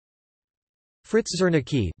Frits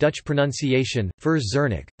Zernike, Dutch pronunciation Frits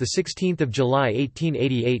Zernike, the 16th of July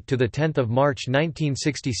 1888 to the 10th of March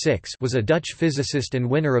 1966, was a Dutch physicist and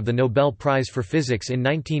winner of the Nobel Prize for Physics in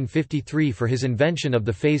 1953 for his invention of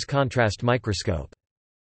the phase contrast microscope.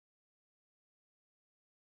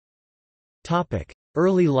 Topic: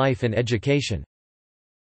 Early life and education.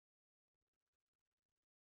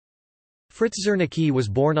 Frits Zernike was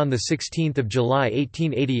born on 16 July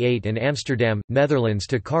 1888 in Amsterdam, Netherlands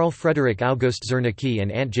to Carl Frederik August Zernike and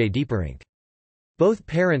Antje Dieperink. Both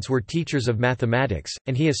parents were teachers of mathematics,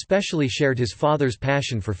 and he especially shared his father's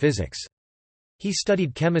passion for physics. He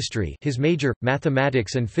studied chemistry, his major,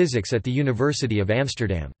 mathematics and physics at the University of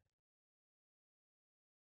Amsterdam.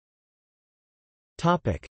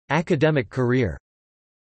 Academic career.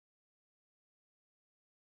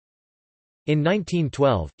 In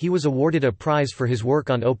 1912, he was awarded a prize for his work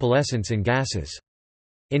on opalescence in gases.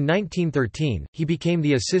 In 1913, he became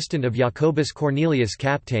the assistant of Jacobus Cornelius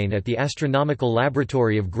Kapteyn at the Astronomical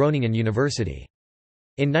Laboratory of Groningen University.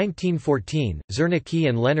 In 1914, Zernike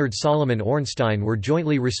and Leonard Solomon Ornstein were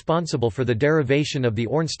jointly responsible for the derivation of the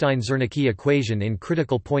Ornstein-Zernike equation in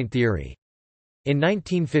critical point theory. In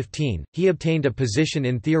 1915, he obtained a position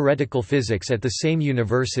in theoretical physics at the same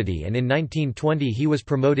university, and in 1920 he was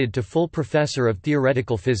promoted to full professor of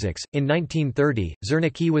theoretical physics. In 1930,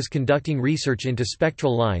 Zernike was conducting research into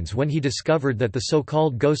spectral lines when he discovered that the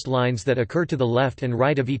so-called ghost lines that occur to the left and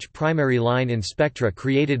right of each primary line in spectra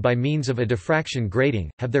created by means of a diffraction grating,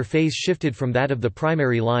 have their phase shifted from that of the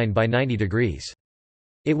primary line by 90 degrees.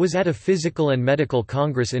 It was at a physical and medical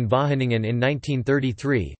congress in Wageningen in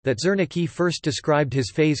 1933, that Zernike first described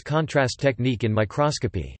his phase contrast technique in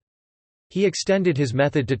microscopy. He extended his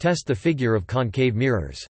method to test the figure of concave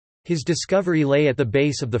mirrors. His discovery lay at the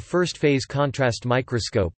base of the first phase contrast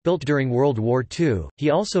microscope, built during World War II.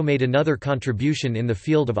 He also made another contribution in the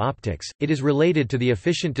field of optics. It is related to the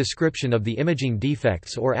efficient description of the imaging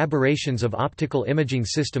defects or aberrations of optical imaging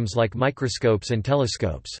systems like microscopes and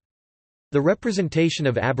telescopes. The representation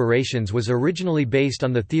of aberrations was originally based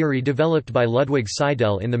on the theory developed by Ludwig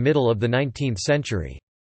Seidel in the middle of the 19th century.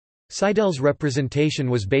 Seidel's representation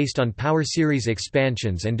was based on power series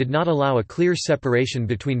expansions and did not allow a clear separation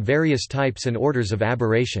between various types and orders of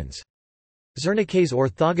aberrations. Zernike's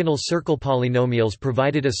orthogonal circle polynomials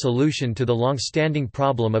provided a solution to the long-standing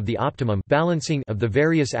problem of the optimum balancing of the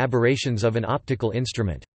various aberrations of an optical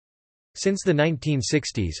instrument. Since the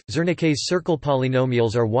 1960s, Zernike's circle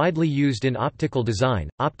polynomials are widely used in optical design,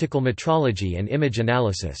 optical metrology and image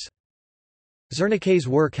analysis. Zernike's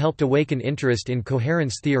work helped awaken interest in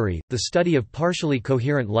coherence theory, the study of partially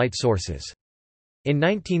coherent light sources. In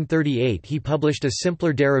 1938 he published a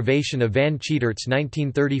simpler derivation of van Cheetert's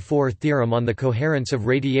 1934 theorem on the coherence of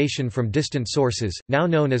radiation from distant sources, now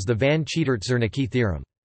known as the van Cheetert-Zernike theorem.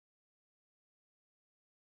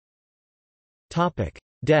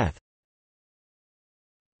 Death.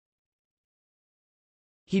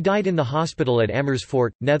 He died in the hospital at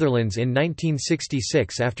Amersfoort, Netherlands in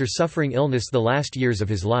 1966 after suffering illness the last years of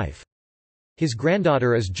his life. His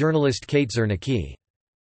granddaughter is journalist Kate Zernike.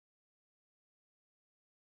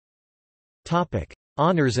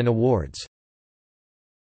 Honours and awards.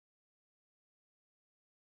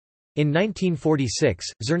 In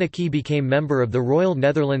 1946, Zernike became member of the Royal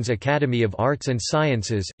Netherlands Academy of Arts and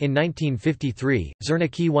Sciences. In 1953,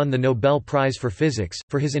 Zernike won the Nobel Prize for Physics,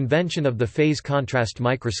 for his invention of the phase contrast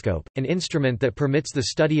microscope, an instrument that permits the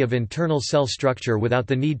study of internal cell structure without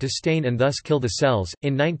the need to stain and thus kill the cells.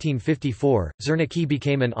 In 1954, Zernike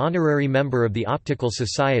became an honorary member of the Optical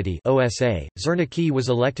Society (OSA). Zernike was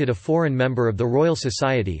elected a foreign member of the Royal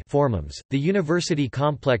Society (Formoms). The university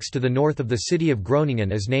complex to the north of the city of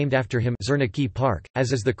Groningen is named after him, Zernike Park,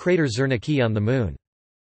 as is the crater Zernike on the Moon.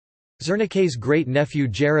 Zernike's great-nephew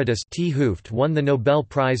Gerardus T. Hooft won the Nobel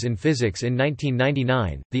Prize in Physics in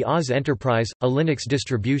 1999. The Oz Enterprise, a Linux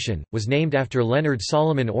distribution, was named after Leonard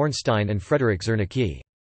Solomon Ornstein and Frederik Zernike.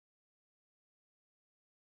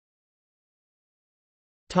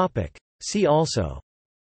 See also: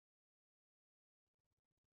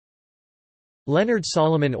 Leonard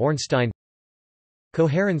Solomon Ornstein,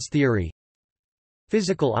 coherence theory,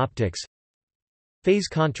 physical optics, phase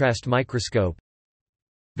contrast microscope,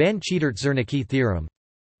 van Cheetert-Zernike theorem,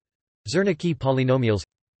 Zernike polynomials.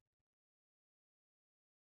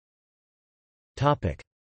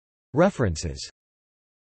 References.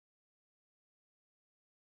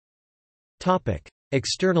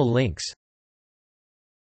 External links.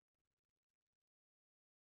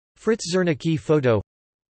 Frits Zernike photo,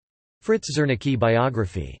 Frits Zernike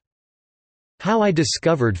biography. How I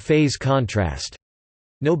Discovered Phase Contrast,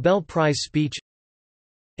 Nobel Prize speech,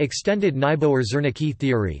 Extended Niebuhr-Zernike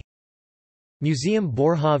theory, Museum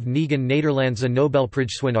Boerhaave Negen Nederlandse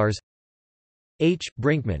Nobelprijswinnaars. H.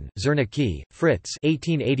 Brinkman, Zernike, Frits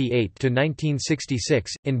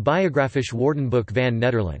 1888–1966, in Biographisch Woordenboek van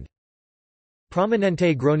Nederland.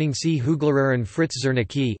 Prominente Groningse Hoogleraren Frits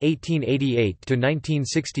Zernike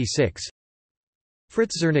 1888–1966.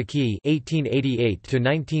 Frits Zernike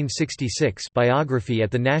 1888–1966 biography at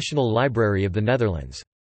the National Library of the Netherlands.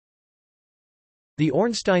 The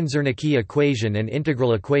Ornstein-Zernike equation and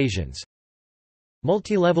integral equations.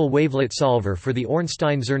 Multilevel wavelet solver for the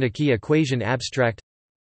Ornstein-Zernike equation. Abstract.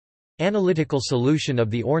 Analytical solution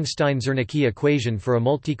of the Ornstein-Zernike equation for a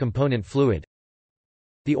multi-component fluid.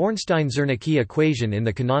 The Ornstein-Zernike equation in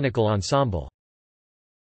the canonical ensemble.